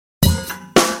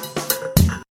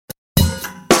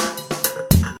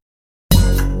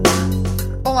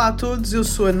Olá a todos, eu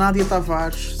sou a Nádia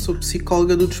Tavares, sou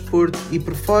psicóloga do desporto e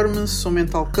performance, sou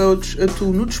mental coach,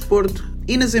 atuo no desporto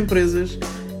e nas empresas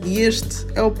e este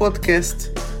é o podcast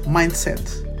Mind7.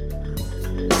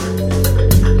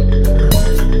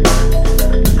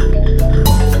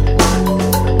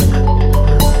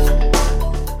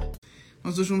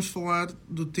 Nós hoje vamos falar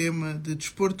do tema de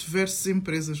desporto versus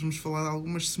empresas. Vamos falar de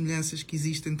algumas semelhanças que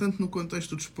existem tanto no contexto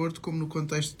do desporto como no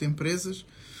contexto de empresas.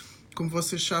 Como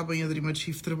vocês sabem, a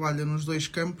Mind7 trabalha nos dois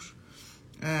campos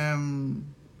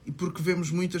e porque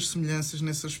vemos muitas semelhanças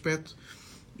nesse aspecto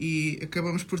e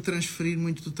acabamos por transferir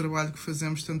muito do trabalho que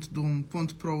fazemos tanto de um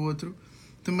ponto para o outro.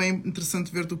 Também é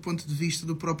interessante ver do ponto de vista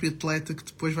do próprio atleta que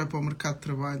depois vai para o mercado de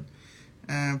trabalho.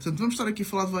 Portanto, vamos estar aqui a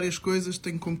falar de várias coisas.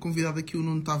 Tenho como convidado aqui o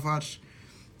Nuno Tavares,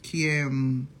 que é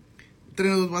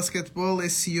treinador de basquetebol, é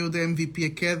CEO da MVP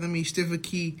Academy, esteve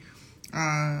aqui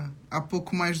há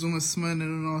pouco mais de uma semana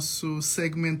no nosso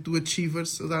segmento do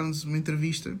Achievers a dar-nos uma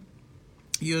entrevista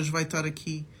e hoje vai estar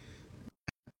aqui.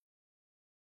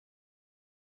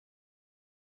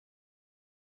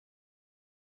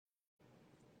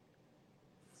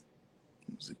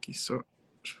 Vamos aqui só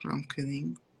esperar um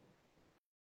bocadinho.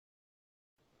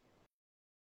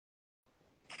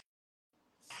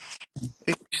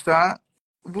 Aqui está.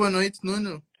 Boa noite,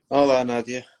 Nuno. Olá,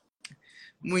 Nádia.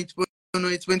 Muito boa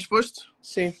noite. Bem disposto?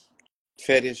 Sim, de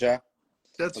férias já.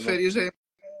 Já de férias já é.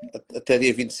 Até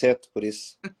dia 27, por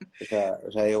isso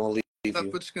já é um alívio. Dá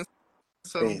para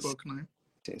descansar um pouco, não é?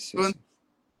 Sim.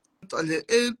 Olha,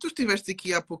 tu estiveste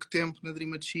aqui há pouco tempo na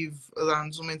Mind7 a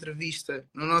dar-nos uma entrevista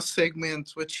no nosso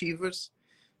segmento Achievers.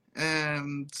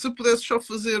 Se pudesses só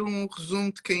fazer um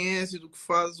resumo de quem és e do que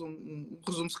fazes, um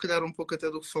resumo se calhar um pouco até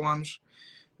do que falámos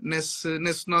nesse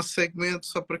nosso segmento,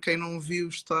 só para quem não viu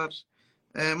estar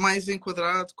mais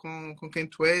enquadrado com quem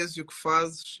tu és e o que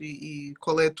fazes e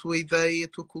qual é a tua ideia e a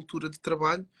tua cultura de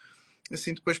trabalho.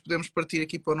 Assim depois podemos partir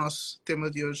aqui para o nosso tema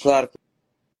de hoje. Claro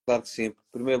que sim.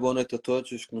 Primeiro, boa noite a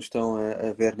todos os que nos estão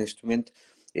a ver neste momento.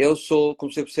 Eu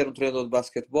comecei por ser um treinador de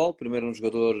basquetebol, primeiro um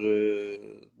jogador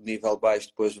de nível baixo,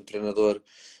 depois um treinador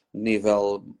de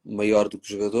nível maior do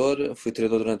que jogador. Fui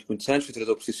treinador durante muitos anos, fui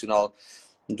treinador profissional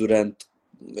durante,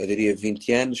 eu diria,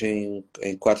 20 anos em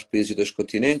 4 países e 2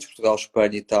 continentes, Portugal,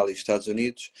 Espanha, Itália e Estados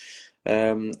Unidos.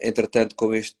 Entretanto,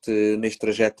 neste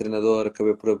trajeto de treinador,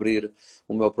 acabei por abrir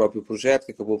o meu próprio projeto,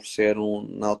 que acabou por ser,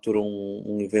 na altura,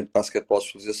 um evento de basquetebol de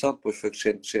especialização, depois foi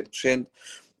crescendo,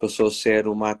 passou a ser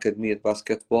uma academia de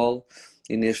basquetebol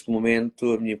e neste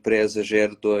momento a minha empresa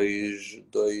gera dois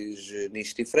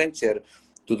nichos diferentes, gera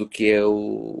tudo o que é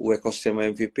o ecossistema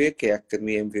MVP, que é a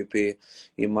Academia MVP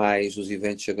e mais os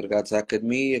eventos agregados à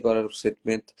Academia, e agora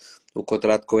recentemente o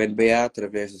contrato com a NBA,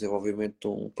 através do desenvolvimento de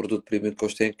um produto premium que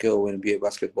eles têm, que é o NBA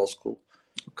Basketball School.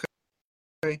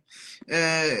 Ok.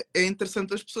 É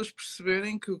interessante as pessoas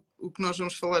perceberem que o que nós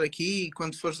vamos falar aqui, e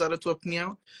quando fores dar a tua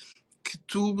opinião, que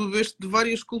tu bebeste de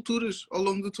várias culturas ao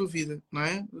longo da tua vida, não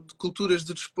é? De culturas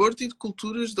de desporto e de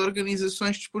culturas de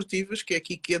organizações desportivas, que é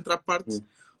aqui que entra a parte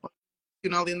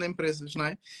organizacional e de empresas, não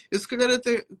é? Eu se calhar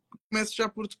até começo já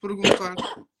por te perguntar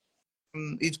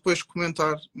e depois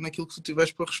comentar naquilo que tu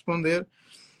tiveres para responder,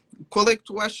 qual é que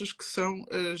tu achas que são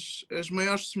as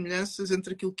maiores semelhanças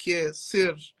entre aquilo que é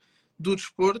ser do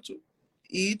desporto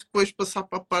e depois passar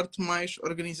para a parte mais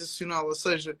organizacional? Ou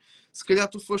seja, se calhar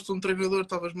tu foste um treinador,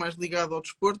 estavas mais ligado ao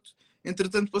desporto,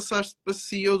 entretanto passaste para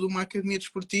CEO de uma academia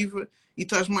desportiva e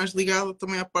estás mais ligado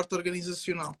também à parte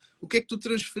organizacional. O que é que tu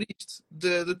transferiste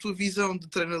da tua visão de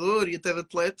treinador e até de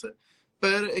atleta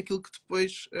para aquilo que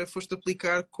depois foste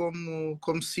aplicar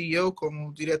como CEO,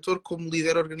 como diretor, como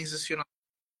líder organizacional?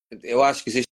 Eu acho que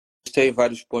existem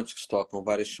vários pontos que se tocam,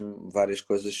 várias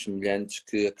coisas semelhantes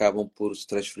que acabam por se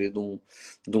transferir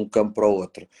de um campo para o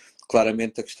outro.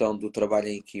 Claramente a questão do trabalho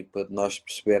em equipa, de nós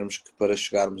percebermos que para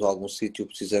chegarmos a algum sítio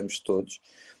precisamos de todos,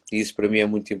 e isso para mim é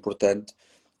muito importante,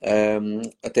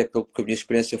 até porque a minha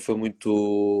experiência foi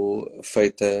muito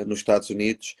feita nos Estados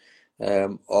Unidos,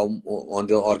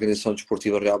 onde a organização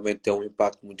desportiva realmente tem um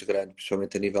impacto muito grande,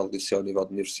 principalmente a nível de liceu, a nível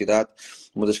de universidade.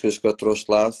 Uma das coisas que eu trouxe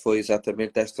lá foi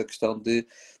exatamente esta questão de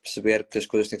perceber que as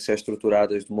coisas têm que ser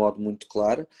estruturadas de modo muito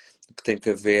claro, que tem que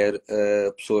haver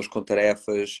pessoas com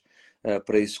tarefas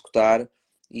para executar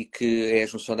e que é a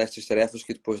junção destas tarefas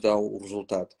que depois dá o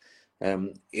resultado.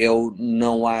 Eu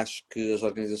não acho que as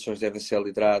organizações devem ser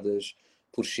lideradas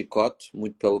por chicote,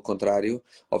 muito pelo contrário.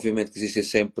 Obviamente que existem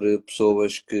sempre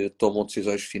pessoas que tomam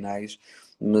decisões finais,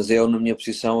 mas eu, na minha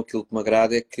posição, aquilo que me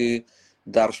agrada é que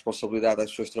dar responsabilidade às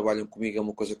pessoas que trabalham comigo é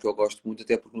uma coisa que eu gosto muito,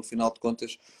 até porque no final de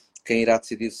contas quem irá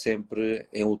decidir sempre,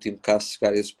 em último caso,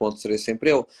 chegar a esse ponto serei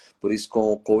sempre eu. Por isso,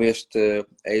 com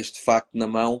este facto na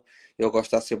mão, eu gosto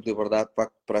de dar sempre liberdade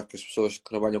para que as pessoas que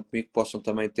trabalham comigo possam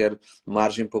também ter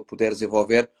margem para poder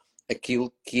desenvolver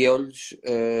aquilo que eu lhes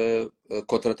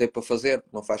contratei para fazer.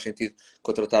 Não faz sentido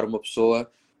contratar uma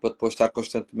pessoa para depois estar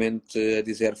constantemente a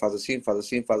dizer faz assim, faz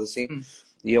assim, faz assim.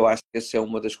 E eu acho que essa é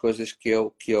uma das coisas que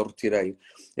eu retirei.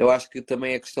 Eu acho que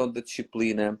também a questão da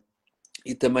disciplina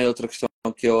e também outra questão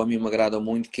que a mim me agrada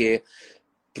muito, que é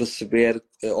perceber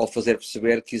ou fazer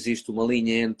perceber que existe uma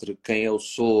linha entre quem eu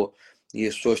sou e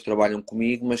as pessoas que trabalham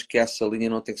comigo, mas que essa linha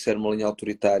não tem que ser uma linha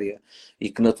autoritária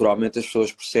e que naturalmente as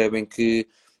pessoas percebem que,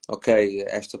 ok,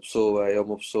 esta pessoa é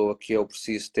uma pessoa que eu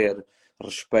preciso ter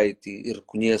respeito e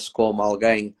reconheço como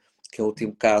alguém que em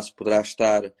último caso poderá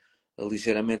estar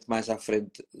ligeiramente mais à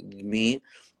frente de mim,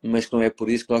 mas que não é por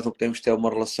isso que nós não podemos ter uma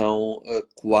relação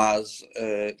quase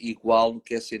igual no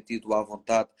que é sentido à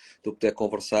vontade do poder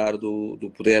conversar,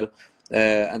 do poder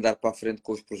andar para a frente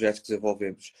com os projetos que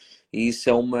desenvolvemos. E isso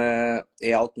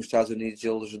é algo que nos Estados Unidos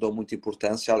eles dão muita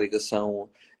importância, à ligação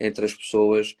entre as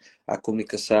pessoas, à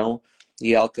comunicação,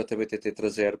 e é algo que eu também tentei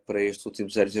trazer para estes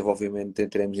últimos anos de desenvolvimento em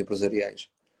termos empresariais.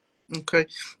 Ok.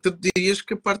 Tu dirias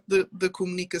que a parte da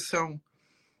comunicação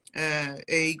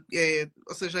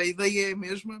ou seja, a ideia é a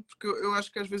mesma, porque eu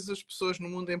acho que às vezes as pessoas no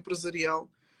mundo empresarial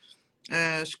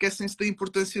esquecem-se da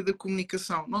importância da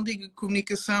comunicação. Não digo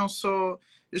comunicação só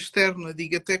externa,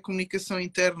 digo até comunicação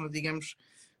interna, digamos,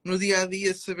 no dia a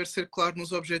dia, saber ser claro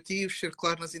nos objetivos, ser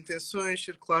claro nas intenções,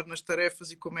 ser claro nas tarefas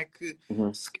e como é que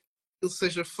se quer que aquilo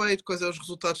seja feito, quais são os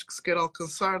resultados que se quer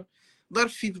alcançar, dar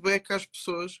feedback às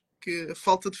pessoas, que a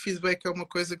falta de feedback é uma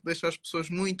coisa que deixa as pessoas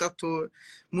muito à toa,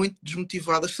 muito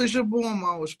desmotivadas, seja bom ou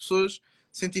mau. As pessoas,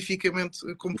 cientificamente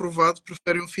comprovado,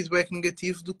 preferem um feedback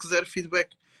negativo do que zero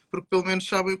feedback, porque pelo menos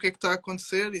sabem o que é que está a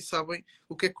acontecer e sabem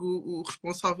o que é que o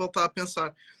responsável está a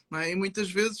pensar, não é? E muitas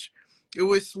vezes eu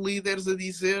ouço líderes a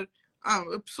dizer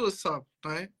a pessoa sabe,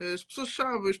 não é? As pessoas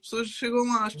sabem, as pessoas chegam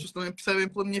lá, as pessoas também percebem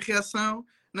pela minha reação,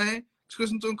 não é? As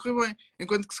coisas não estão a correr bem.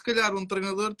 Enquanto que se calhar um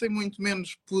treinador tem muito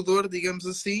menos pudor, digamos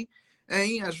assim,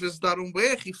 em às vezes dar um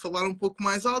berro e falar um pouco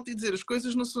mais alto e dizer as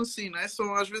coisas não são assim, não é?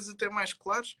 São às vezes até mais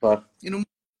claras Claro. e no mundo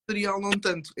material não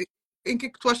tanto. Em que é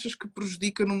que tu achas que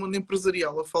prejudica no mundo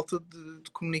empresarial a falta de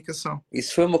comunicação?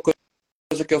 Isso foi uma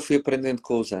coisa que eu fui aprendendo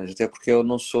com os anos, até porque eu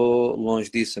não sou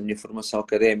longe disso. A minha formação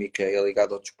académica é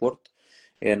ligada ao desporto,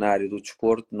 é na área do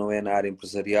desporto, não é na área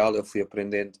empresarial. Eu fui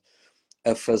aprendendo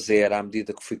a fazer à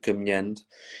medida que fui caminhando,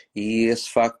 e esse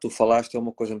facto que tu falaste é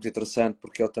uma coisa muito interessante,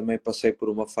 porque eu também passei por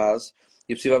uma fase,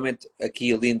 e possivelmente aqui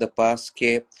e ali ainda passo, que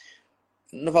é,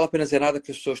 não vale a pena dizer nada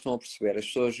que as pessoas estão a perceber, as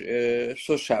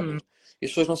pessoas sabem, e as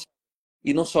pessoas não,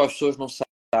 e não só as pessoas não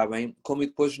sabem, como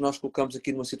depois nós colocamos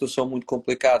aqui numa situação muito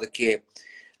complicada, que é,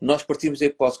 nós partimos da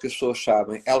hipótese que as pessoas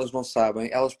sabem, elas não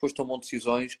sabem, elas depois tomam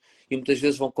decisões e muitas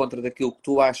vezes vão contra daquilo que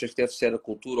tu achas que deve ser a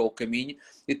cultura ou o caminho,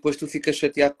 e depois tu ficas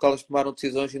chateado porque elas tomaram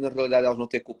decisões e na realidade elas não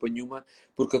têm culpa nenhuma,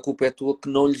 porque a culpa é tua que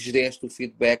não lhes deste o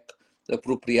feedback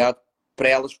apropriado para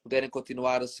elas poderem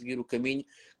continuar a seguir o caminho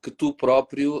que tu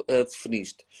próprio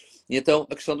definiste. E então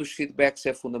a questão dos feedbacks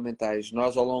é fundamentais.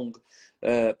 Nós ao longo,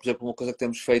 por exemplo, uma coisa que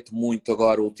temos feito muito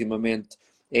agora ultimamente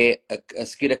é a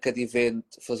seguir a cada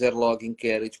evento, fazer logo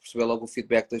inquéritos, perceber logo o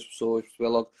feedback das pessoas, perceber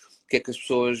logo o que é que as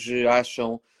pessoas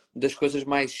acham das coisas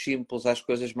mais simples às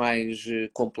coisas mais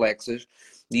complexas,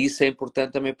 e isso é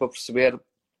importante também para perceber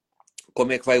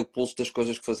como é que vai o pulso das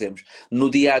coisas que fazemos. No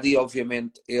dia a dia,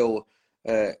 obviamente, eu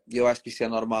acho que isso é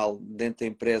normal. Dentro da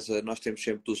empresa, nós temos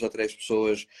sempre 2 ou 3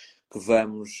 pessoas que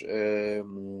vamos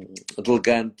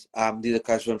delegando à medida que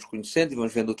as vamos conhecendo e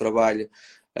vamos vendo o trabalho,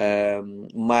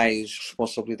 mais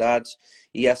responsabilidades,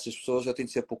 e essas pessoas eu tenho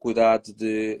sempre o cuidado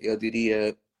de, eu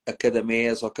diria, a cada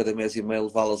mês ou cada mês e meio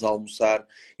levá-las a almoçar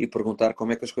e perguntar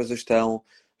como é que as coisas estão.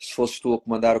 Se fosses tu a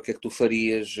comandar, o que é que tu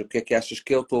farias? O que é que achas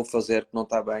que eu estou a fazer que não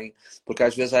está bem? Porque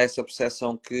às vezes há essa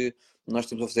percepção que nós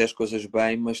estamos a fazer as coisas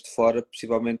bem, mas de fora,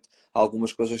 possivelmente,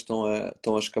 algumas coisas estão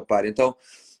a escapar. Então,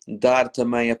 dar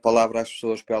também a palavra às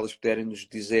pessoas para elas poderem nos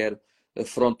dizer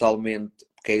frontalmente,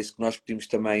 porque é isso que nós pedimos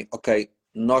também, ok,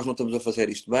 nós não estamos a fazer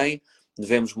isto bem,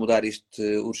 devemos mudar isto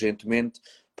urgentemente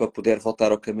para poder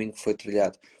voltar ao caminho que foi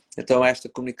trilhado. Então, esta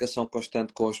comunicação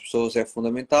constante com as pessoas é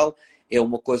fundamental. É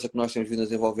uma coisa que nós temos vindo a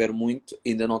desenvolver muito,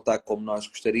 ainda não está como nós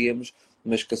gostaríamos,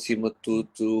 mas que acima de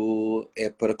tudo é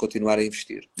para continuar a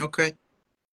investir. Ok.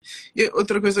 E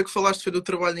outra coisa que falaste foi do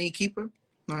trabalho em equipa,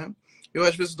 não é? Eu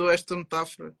às vezes dou esta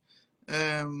metáfora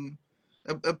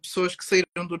a pessoas que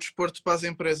saíram do desporto para as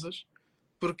empresas,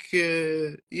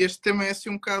 porque este tema é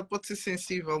assim um bocado, pode ser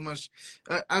sensível, mas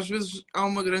às vezes há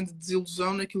uma grande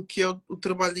desilusão naquilo que é o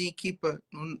trabalho em equipa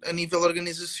a nível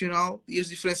organizacional e as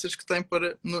diferenças que tem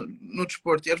no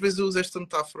desporto. E às vezes eu uso esta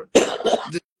metáfora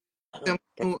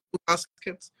exemplo, no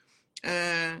basquete,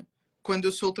 quando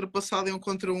eu sou ultrapassado em 1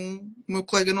 contra 1, o meu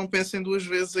colega não pensa em 2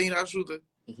 vezes em ir à ajuda,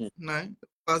 não é?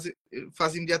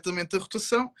 Faz imediatamente a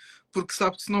rotação, porque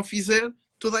sabe que se não fizer,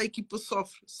 toda a equipa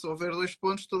sofre. Se houver 2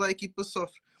 pontos, toda a equipa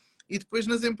sofre. E depois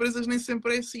nas empresas nem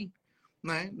sempre é assim,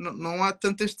 não é? Não há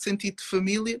tanto este sentido de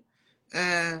família.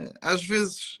 Às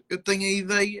vezes eu tenho a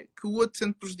ideia que o outro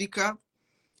sendo prejudicado,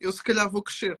 eu se calhar vou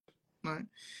crescer, não é?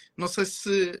 Não sei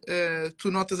se tu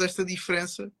notas esta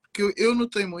diferença, porque eu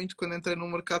notei muito quando entrei no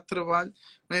mercado de trabalho,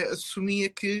 né? Assumia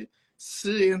que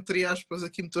se, entre aspas,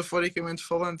 aqui metaforicamente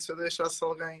falando, se eu deixasse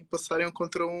alguém passar em 1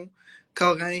 contra 1, que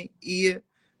alguém ia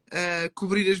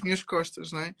cobrir as minhas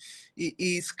costas, não é?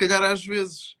 E se calhar às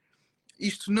vezes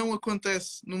isto não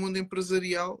acontece no mundo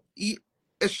empresarial e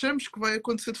achamos que vai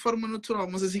acontecer de forma natural,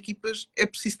 mas as equipas é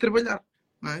preciso trabalhar,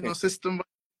 não é? Não sei se também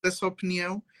tens essa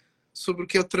opinião sobre o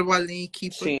que é o trabalho em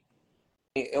equipa. Sim,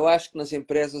 eu acho que nas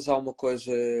empresas há uma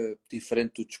coisa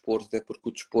diferente do desporto, é porque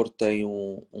o desporto tem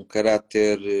um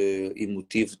caráter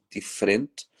emotivo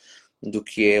diferente do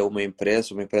que é uma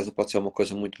empresa. Uma empresa pode ser uma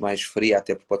coisa muito mais fria,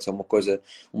 até porque pode ser uma coisa,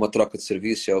 uma troca de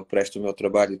serviço. Eu presto o meu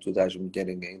trabalho e tu dás-me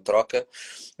dinheiro em troca.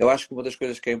 Eu acho que uma das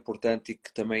coisas que é importante e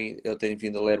que também eu tenho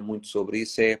vindo a ler muito sobre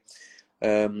isso é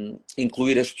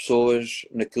incluir as pessoas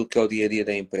naquilo que é o dia a dia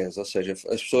da empresa, ou seja,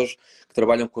 as pessoas que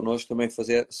trabalham connosco também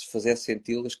fazer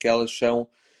senti-las que elas são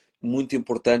muito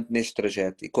importantes neste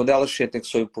trajeto, e quando elas sentem que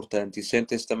são importantes e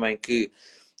sentem-se também que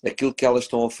aquilo que elas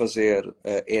estão a fazer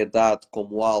é dado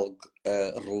como algo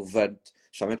relevante,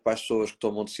 especialmente para as pessoas que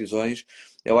tomam decisões,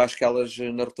 eu acho que elas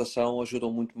na rotação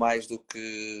ajudam muito mais do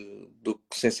que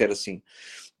sem ser assim.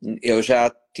 Eu já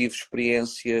tive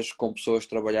experiências com pessoas que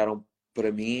trabalharam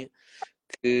para mim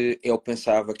que eu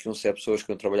pensava que iam ser pessoas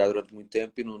que iam trabalhar durante muito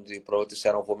tempo e num dia para o outro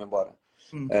disseram vou-me embora.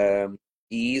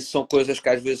 E isso são coisas que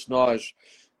às vezes nós,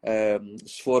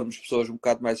 se formos pessoas um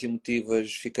bocado mais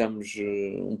emotivas, ficamos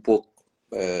um pouco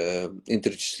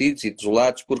entristecidos e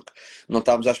desolados porque não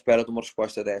estávamos à espera de uma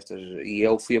resposta destas. E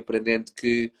eu fui aprendendo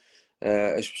que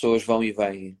as pessoas vão e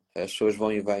vêm. As pessoas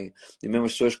vão e vêm. E mesmo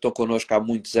as pessoas que estão connosco há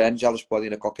muitos anos, elas podem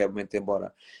ir a qualquer momento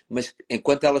embora. Mas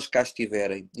enquanto elas cá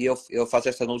estiverem, e eu faço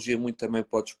esta analogia muito também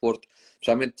para o desporto,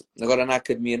 especialmente agora na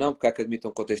academia não, porque a academia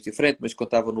tem um contexto diferente, mas quando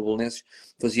estava no Belenenses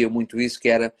fazia muito isso, que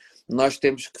era, nós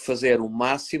temos que fazer o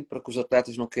máximo para que os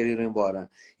atletas não queiram ir embora.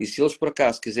 E se eles por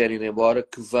acaso quiserem ir embora,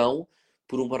 que vão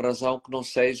por uma razão que não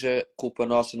seja culpa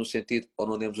nossa, no sentido ou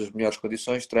não demos as melhores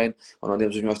condições de treino, ou não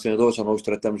demos os melhores treinadores, ou não os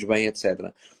tratamos bem,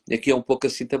 etc. E aqui é um pouco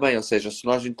assim também, ou seja, se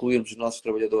nós incluirmos os nossos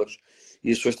trabalhadores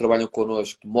e as pessoas que trabalham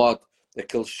connosco de modo a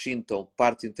que eles sintam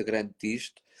parte integrante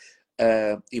disto,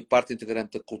 e parte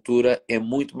integrante da cultura, é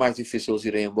muito mais difícil eles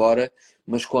irem embora,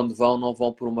 mas quando vão, não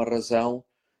vão por uma razão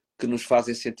que nos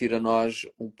fazem sentir a nós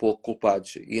um pouco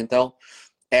culpados. E então,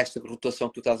 esta rotação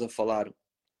que tu estás a falar,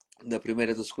 da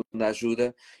primeira e da segunda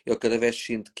ajuda, eu cada vez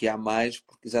sinto que há mais,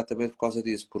 exatamente por causa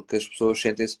disso, porque as pessoas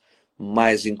sentem-se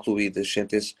mais incluídas,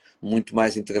 sentem-se muito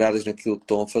mais integradas naquilo que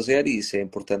estão a fazer, e isso é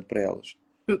importante para elas.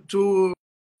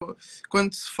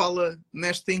 Quando se fala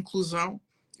nesta inclusão,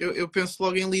 eu penso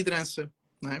logo em liderança,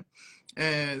 não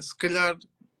é? Se calhar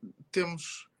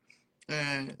temos,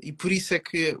 e por isso é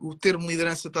que o termo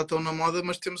liderança está tão na moda,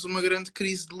 mas temos uma grande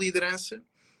crise de liderança.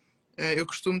 Eu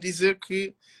costumo dizer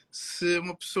que se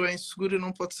uma pessoa é insegura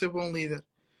não pode ser bom líder,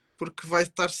 porque vai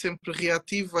estar sempre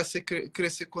reativo, querer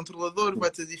ser controlador, vai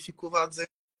ter dificuldades em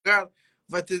jogar,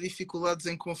 vai ter dificuldades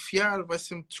em confiar, vai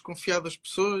sempre desconfiar das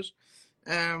pessoas.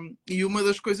 E uma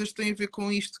das coisas que tem a ver com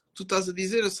isto que tu estás a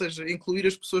dizer, ou seja, incluir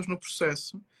as pessoas no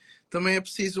processo, também é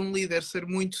preciso um líder ser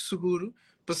muito seguro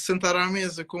para se sentar à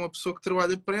mesa com uma pessoa que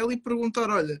trabalha para ela e perguntar,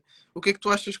 olha, o que é que tu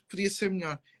achas que podia ser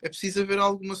melhor? É preciso haver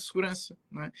alguma segurança,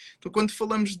 não é? Então, quando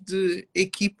falamos de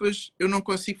equipas, eu não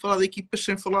consigo falar de equipas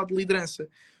sem falar de liderança.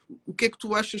 O que é que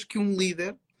tu achas que um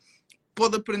líder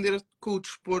pode aprender com o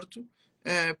desporto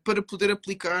para poder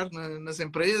aplicar nas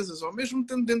empresas, ou mesmo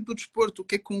estando dentro do desporto, o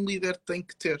que é que um líder tem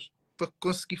que ter para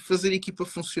conseguir fazer a equipa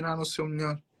funcionar no seu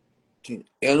melhor? Sim.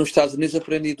 Eu nos Estados Unidos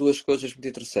aprendi duas coisas muito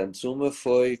interessantes. Uma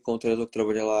foi com um treinador que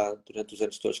trabalhei lá durante os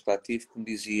anos todos que lá tive, que me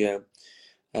dizia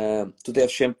tu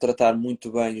deves sempre tratar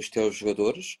muito bem os teus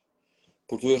jogadores,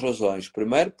 por duas razões.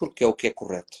 Primeiro, porque é o que é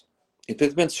correto.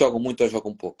 Independentemente se jogam muito ou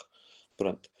jogam pouco.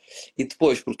 Pronto. E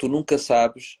depois, porque tu nunca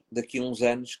sabes daqui a uns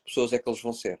anos que pessoas é que eles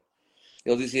vão ser.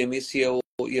 Ele dizia-me isso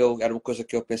e era uma coisa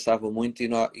que eu pensava muito,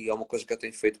 e é uma coisa que eu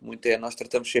tenho feito muito, é nós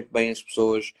tratamos sempre bem as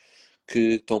pessoas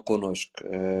que estão connosco.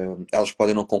 Elas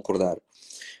podem não concordar.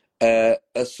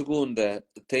 A segunda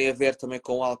tem a ver também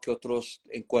com algo que eu trouxe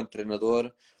enquanto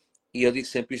treinador, e eu digo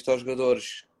sempre isto aos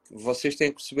jogadores: vocês têm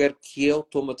que perceber que eu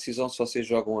tomo a decisão se vocês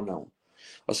jogam ou não.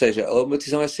 Ou seja, uma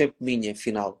decisão é sempre minha,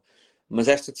 final. Mas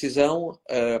esta decisão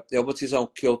é uma decisão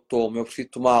que eu tomo, eu prefiro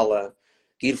tomá-la,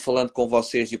 ir falando com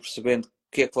vocês e percebendo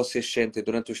o que é que vocês sentem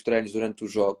durante os treinos, durante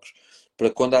os jogos, para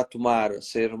quando a tomar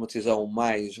ser uma decisão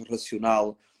mais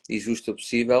racional e justa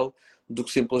possível, do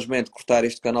que simplesmente cortar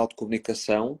este canal de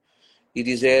comunicação e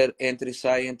dizer entre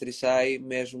e sai,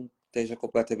 mesmo que esteja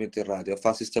completamente errado. Eu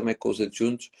faço isso também com os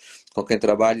adjuntos, com quem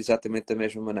trabalho, exatamente da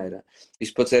mesma maneira.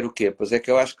 Isto para dizer o quê? Pois é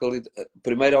que eu acho que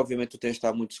primeiro, obviamente, tu tens de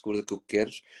estar muito seguro daquilo que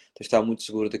queres, tens de estar muito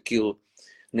seguro daquilo,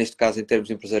 neste caso, em termos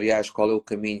empresariais, qual é o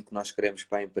caminho que nós queremos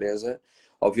para a empresa.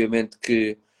 Obviamente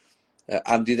que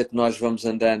à medida que nós vamos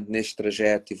andando neste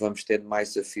trajeto e vamos tendo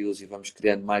mais desafios e vamos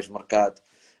criando mais mercado,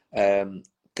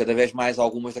 cada vez mais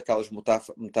algumas daquelas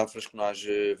metáforas que nós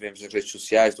vemos nas redes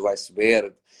sociais, do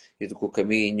iceberg e do que o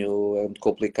caminho é muito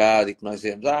complicado e que nós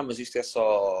dizemos, mas isto é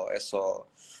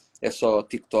só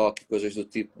TikTok e coisas do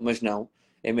tipo, mas não,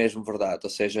 é mesmo verdade. Ou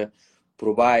seja,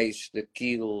 por baixo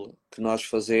daquilo que nós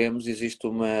fazemos existe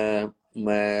uma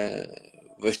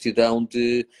vastidão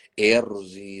de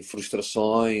erros e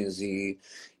frustrações e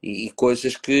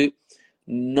coisas que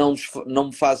não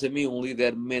me faz a mim um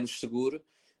líder menos seguro,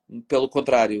 pelo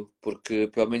contrário, porque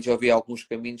pelo menos eu vi alguns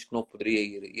caminhos que não poderia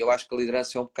ir. E eu acho que a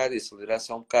liderança é um bocado isso. A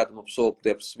liderança é um bocado uma pessoa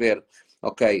poder perceber,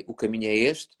 ok, o caminho é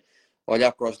este,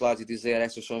 olhar para os lados e dizer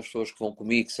estas são as pessoas que vão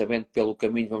comigo, sabendo que pelo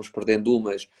caminho vamos perdendo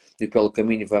umas e pelo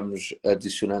caminho vamos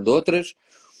adicionando outras,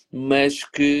 mas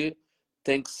que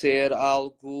tem que ser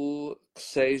algo que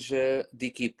seja de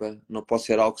equipa, não pode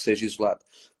ser algo que seja isolado.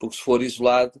 Porque se for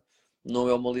isolado, não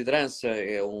é uma liderança,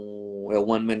 é um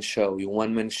one-man show. E um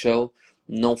one-man show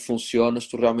não funciona se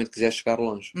tu realmente quiseres chegar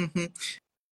longe.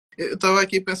 Eu estava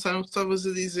aqui a pensar no que estavas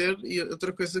a dizer e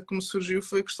outra coisa que me surgiu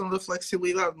foi a questão da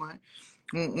flexibilidade, não é?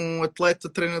 Um atleta,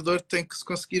 treinador tem que se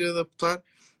conseguir adaptar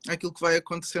àquilo que vai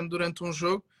acontecendo durante um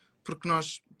jogo, porque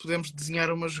nós podemos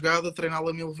desenhar uma jogada,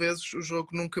 treiná-la 1000 vezes, o jogo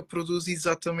nunca produz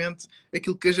exatamente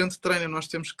aquilo que a gente treina. Nós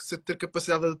temos que ter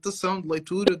capacidade de adaptação, de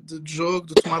leitura, de jogo,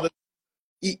 de tomada.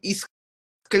 E se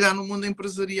calhar no mundo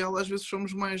empresarial às vezes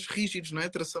somos mais rígidos, não é?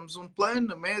 Traçamos um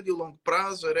plano a médio, longo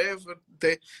prazo, whatever.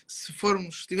 Até se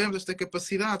tivermos esta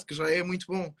capacidade, que já é muito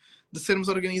bom, de sermos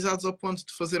organizados ao ponto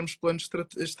de fazermos planos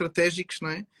estratégicos, não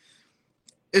é?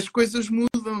 As coisas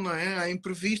mudam, não é? Há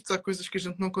imprevistos, há coisas que a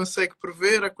gente não consegue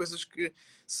prever, há coisas que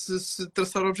se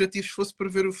traçar objetivos fosse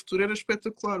prever o futuro era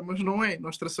espetacular, mas não é.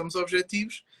 Nós traçamos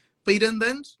objetivos para ir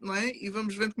andando, não é? E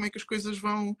vamos vendo como é que as coisas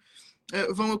vão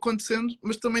acontecendo,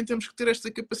 mas também temos que ter esta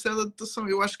capacidade de adaptação.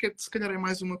 Eu acho que se calhar é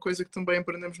mais uma coisa que também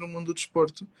aprendemos no mundo do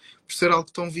desporto, por ser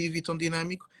algo tão vivo e tão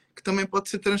dinâmico, que também pode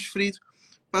ser transferido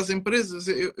para as empresas.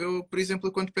 Eu por exemplo,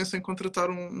 quando penso em contratar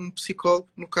um psicólogo,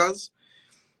 no caso,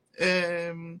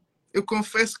 eu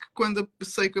confesso que quando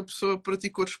sei que a pessoa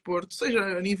praticou desporto, seja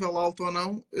a nível alto ou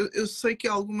não, eu sei que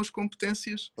há algumas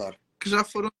competências Claro. que já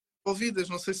foram desenvolvidas.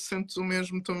 Não sei se sentes o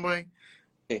mesmo também.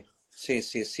 Sim,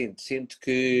 sinto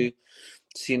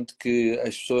que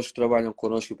as pessoas que trabalham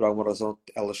connosco, e por alguma razão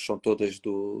elas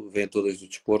vêm todas do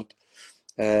desporto,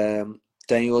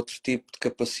 têm outro tipo de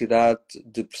capacidade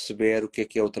de perceber o que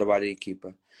é o trabalho em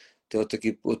equipa. Tem outro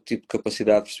tipo de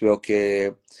capacidade de perceber o que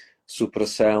é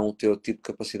superação, tem outro tipo de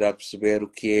capacidade de perceber o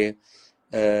que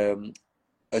é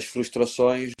as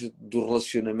frustrações do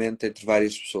relacionamento entre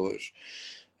várias pessoas.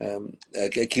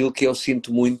 Aquilo que eu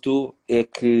sinto muito é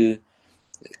que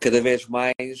cada vez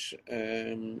mais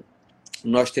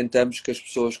nós tentamos que as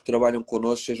pessoas que trabalham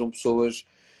connosco sejam pessoas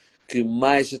que,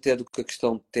 mais até do que a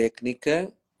questão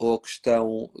técnica ou a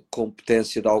questão de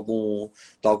competência de algum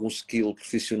skill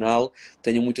profissional,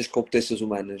 tenham muitas competências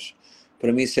humanas.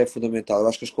 Para mim isso é fundamental. Eu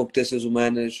acho que as competências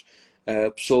humanas,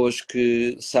 pessoas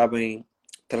que sabem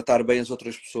tratar bem as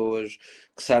outras pessoas,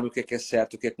 que sabem o que é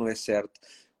certo, o que não é certo,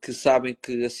 que sabem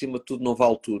que acima de tudo não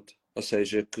vale tudo. Ou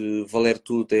seja, que valer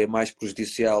tudo é mais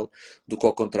prejudicial do que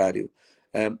ao contrário.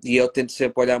 E eu tento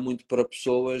sempre olhar muito para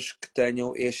pessoas que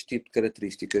tenham este tipo de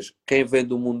características. Quem vem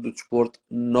do mundo do desporto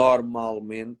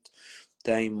normalmente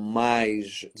tem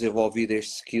mais desenvolvido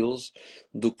estes skills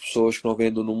do que pessoas que não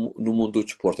vêm no mundo do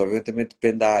desporto. Obviamente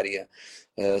depende da área.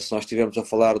 Se nós estivermos a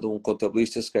falar de um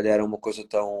contabilista, se calhar é uma coisa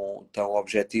tão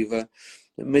objetiva,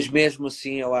 mas mesmo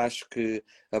assim eu acho que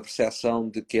a percepção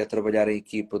de que é trabalhar em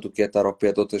equipa, do que é estar ao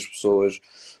pé de outras pessoas,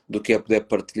 do que é poder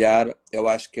partilhar, eu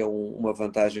acho que é uma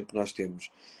vantagem que nós temos.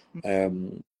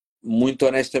 Muito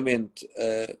honestamente,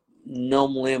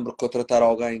 não me lembro de contratar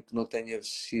alguém que não tenha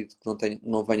sido, que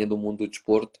não venha do mundo do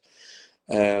desporto.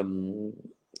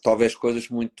 talvez coisas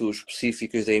muito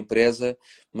específicas da empresa,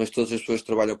 mas todas as pessoas que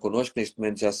trabalham connosco, neste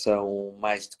momento já são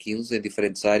mais de 15 em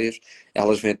diferentes áreas,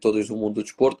 elas vêm todas do mundo do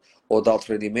desporto, ou de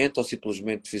alto rendimento, ou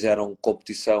simplesmente fizeram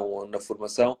competição na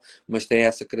formação, mas têm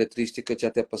essa característica de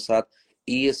já ter passado,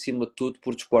 e acima de tudo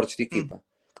por desportos de equipa,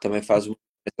 que também faz uma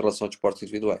relação de desportos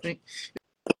individuais. Sim.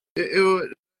 Eu,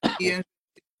 e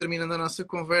terminando a nossa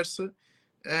conversa,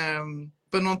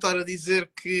 para não estar a dizer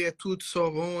que é tudo só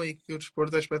bom e que o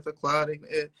desporto é espetacular,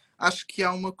 acho que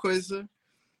há uma coisa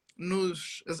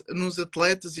nos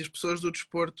atletas e as pessoas do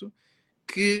desporto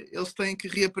que eles têm que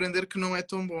reaprender que não é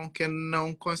tão bom, que é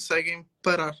não conseguem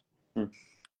parar.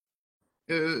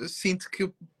 Sinto que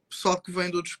o pessoal que vem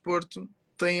do desporto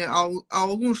tem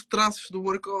alguns traços do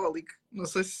workaholic. Não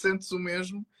sei se sentes o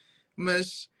mesmo,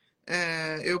 mas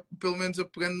eu, pelo menos eu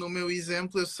pegando no meu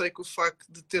exemplo, eu sei que o facto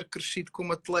de ter crescido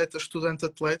como atleta,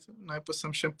 estudante-atleta, não é?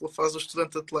 Passamos sempre pela fase do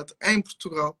estudante-atleta em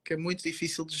Portugal, que é muito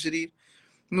difícil de gerir,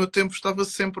 no meu tempo estava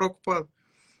sempre ocupado.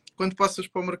 Quando passas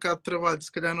para o mercado de trabalho,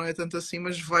 se calhar não é tanto assim,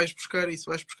 mas vais buscar isso,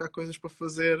 vais buscar coisas para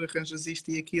fazer, arranjas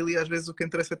isto e aquilo, e às vezes o que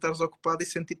interessa é estares ocupado e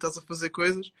sentir que estás a fazer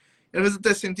coisas. E às vezes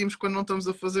até sentimos que quando não estamos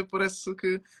a fazer, parece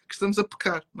que estamos a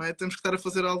pecar, não é? Temos que estar a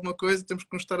fazer alguma coisa, temos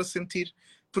que nos estar a sentir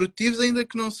produtivos, ainda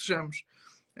que não sejamos.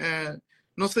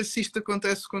 Não sei se isto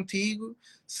acontece contigo,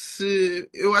 se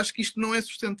eu acho que isto não é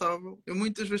sustentável. Eu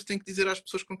muitas vezes tenho que dizer às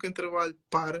pessoas com quem trabalho: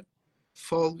 para,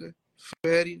 folga,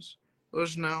 férias,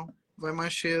 hoje não, vai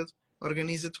mais cedo,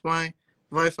 organiza-te bem,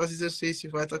 vai, faz exercício,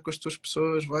 vai estar com as tuas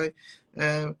pessoas, vai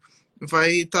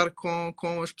estar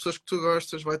com as pessoas que tu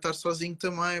gostas, vai estar sozinho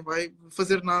também, vai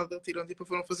fazer nada, tiram tipo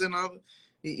para não fazer nada.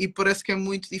 E parece que é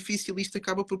muito difícil e isto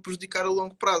acaba por prejudicar a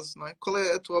longo prazo, não é? Qual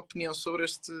é a tua opinião sobre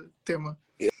este tema?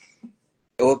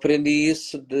 Eu aprendi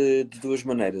isso de duas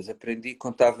maneiras. Aprendi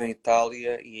quando estava em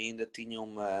Itália e ainda tinha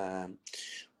uma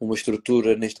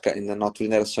estrutura, neste caso, ainda na altura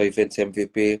ainda era só eventos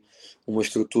MVP, uma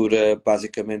estrutura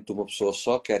basicamente de uma pessoa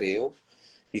só, que era eu,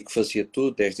 e que fazia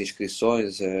tudo, desde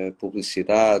inscrições, a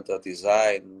publicidade, a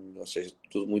design, ou seja,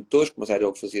 tudo muito tosco, mas era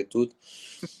eu que fazia tudo.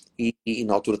 E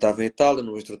na altura estava em Itália,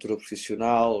 numa estrutura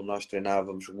profissional, nós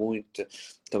treinávamos muito,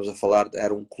 estamos a falar,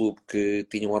 era um clube que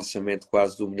tinha um orçamento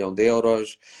quase de 1 milhão de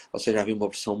euros, ou seja, havia uma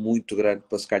pressão muito grande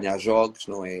para se ganhar jogos,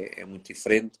 não é? É muito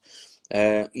diferente.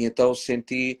 E então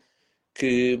senti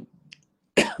que.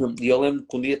 E eu lembro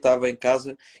que um dia estava em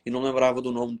casa e não lembrava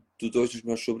do nome de dois dos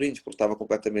meus sobrinhos, porque estava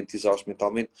completamente exausto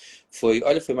mentalmente. Foi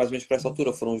mais ou menos para essa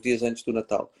altura, foram uns dias antes do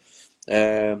Natal.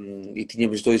 E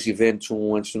tínhamos dois eventos,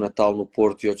 um antes do Natal no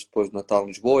Porto e outro depois do Natal em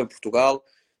Lisboa, em Portugal.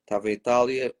 Estava em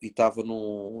Itália e estava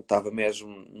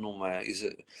mesmo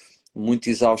muito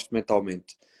exausto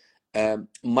mentalmente.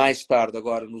 Mais tarde,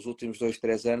 agora nos últimos 2,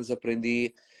 3 anos,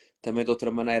 aprendi também de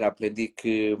outra maneira. Aprendi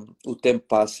que o tempo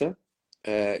passa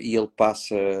e ele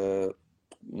passa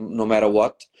no matter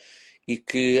what, e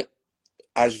que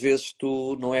às vezes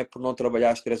tu não é por não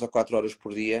trabalhar as 3 ou 4 horas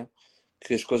por dia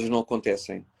que as coisas não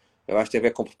acontecem. Eu acho que tem a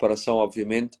ver com preparação,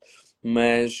 obviamente,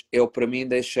 mas eu, para mim,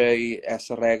 deixei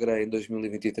essa regra em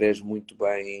 2023 muito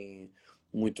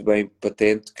bem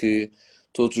patente, que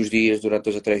todos os dias, durante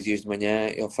 2 a 3 dias de manhã,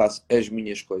 eu faço as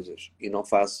minhas coisas e não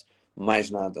faço mais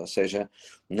nada. Ou seja,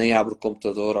 nem abro o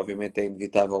computador, obviamente é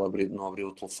inevitável não abrir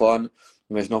o telefone,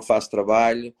 mas não faço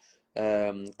trabalho.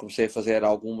 Comecei a fazer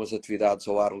algumas atividades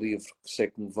ao ar livre que sei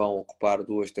que me vão ocupar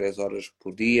 2, 3 horas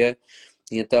por dia,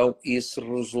 e então isso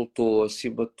resultou,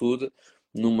 acima de tudo,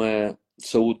 numa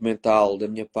saúde mental da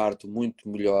minha parte muito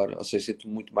melhor, ou seja,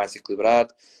 sinto-me muito mais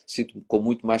equilibrado, sinto-me com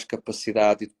muito mais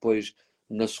capacidade, e depois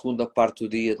na segunda parte do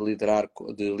dia de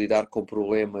lidar com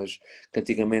problemas que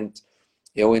antigamente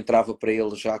eu entrava para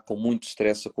ele já com muito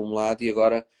stress acumulado, e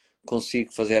agora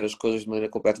consigo fazer as coisas de maneira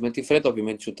completamente diferente,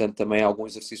 obviamente juntando também algum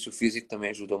exercício físico, também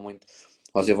ajuda muito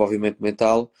ao desenvolvimento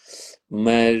mental,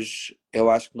 mas eu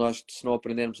acho que nós, se não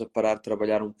aprendermos a parar de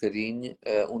trabalhar um bocadinho,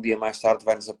 um dia mais tarde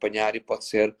vai-nos apanhar e pode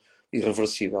ser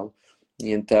irreversível.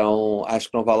 E então acho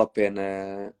que não vale a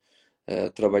pena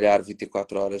trabalhar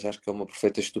 24 horas, acho que é uma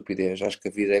perfeita estupidez, acho que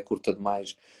a vida é curta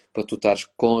demais para tu estares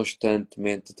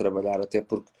constantemente a trabalhar, até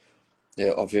porque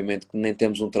obviamente que nem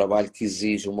temos um trabalho que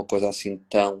exige uma coisa assim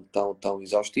tão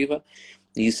exaustiva,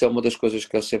 e isso é uma das coisas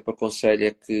que eu sempre aconselho,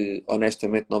 é que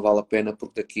honestamente não vale a pena,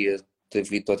 porque daqui a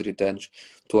 20 ou 30 anos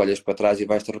tu olhas para trás e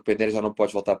vais te arrepender e já não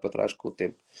podes voltar para trás com o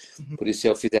tempo. Por isso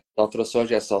eu fiz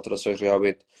essas alterações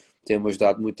realmente têm-me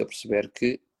ajudado muito a perceber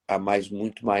que há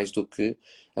muito mais do que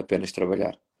apenas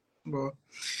trabalhar. Boa.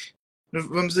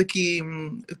 Vamos aqui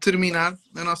terminar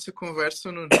a nossa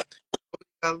conversa, Nuno.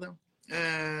 Obrigado.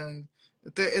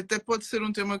 Até pode ser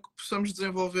um tema que possamos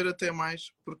desenvolver até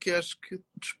mais, porque acho que o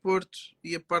desporto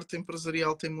e a parte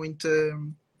empresarial tem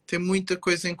tem muita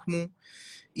coisa em comum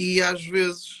e às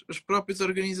vezes as próprias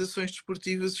organizações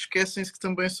desportivas esquecem-se que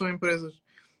também são empresas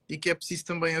e que é preciso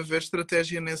também haver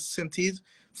estratégia nesse sentido.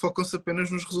 Focam-se apenas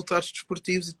nos resultados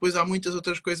desportivos e depois há muitas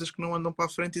outras coisas que não andam para a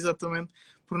frente exatamente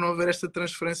por não haver esta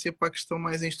transferência para a questão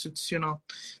mais institucional.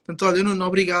 Portanto, olha, Nuno,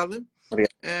 obrigado.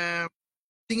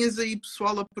 Tinhas aí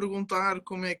pessoal a perguntar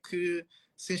como é que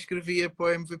se inscrevia para o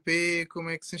MVP, como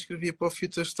é que se inscrevia para o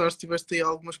Future Stars, tiveste aí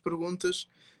algumas perguntas.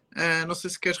 Não sei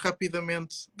se queres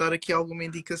rapidamente dar aqui alguma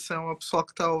indicação ao pessoal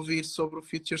que está a ouvir sobre o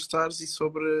Future Stars e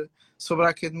sobre a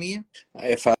academia.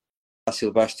 É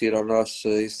fácil, basta ir ao nosso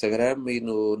Instagram e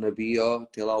na bio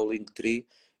tem lá o Linktree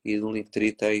e no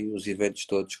Linktree tem os eventos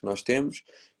todos que nós temos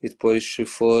e depois se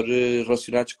for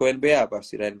relacionados com a NBA,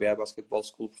 basta ir à NBA Basketball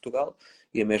School Portugal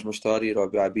e a mesma história, ir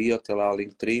à bio, tem lá o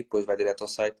Linktree, depois vai direto ao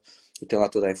site e tem lá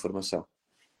toda a informação.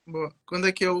 Boa. Quando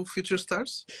é que é o Future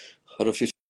Stars? Ora, o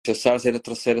Future Stars é na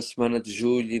terceira semana de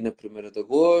julho e na primeira de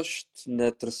agosto,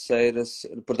 na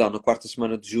quarta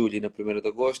semana de julho e na primeira de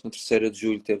agosto, na terceira de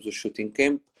julho temos o Shooting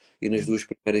Camp e nas duas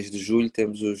primeiras de julho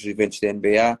temos os eventos da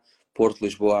NBA, Porto,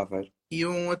 Lisboa, Aveiro. E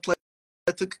um atleta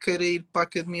que queira ir para a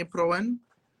academia para o ano?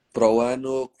 Para o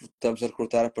ano estamos a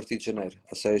recrutar a partir de janeiro,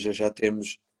 ou seja, já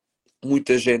temos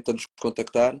muita gente a nos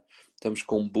contactar, estamos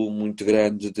com um boom muito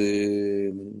grande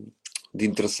de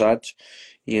interessados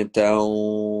e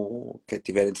então quem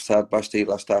estiver interessado basta ir,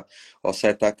 lá está, ao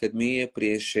site da academia,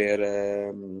 preencher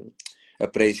a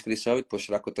pré-inscrição e depois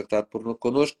será contactado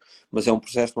connosco, mas é um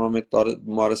processo que normalmente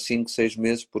demora 5, 6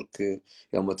 meses porque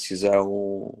é uma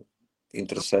decisão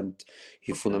interessante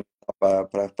e fundamental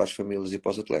para as famílias e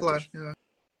para os atletas. Claro,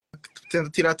 tenta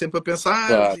tirar tempo a pensar,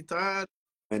 claro.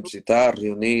 visitar,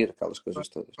 reunir, aquelas coisas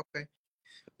todas. Ok.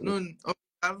 Nuno,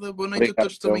 obrigado, boa noite a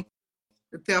todos também.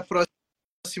 Até à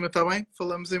próxima, está bem?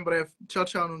 Falamos em breve. Tchau,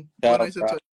 Nuno. Boa noite a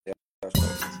todos.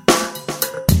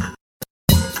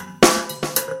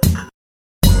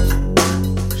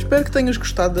 Espero que tenhas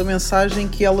gostado da mensagem,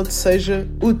 que ela te seja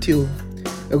útil.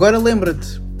 Agora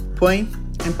lembra-te, põe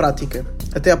em prática.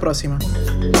 Até à próxima.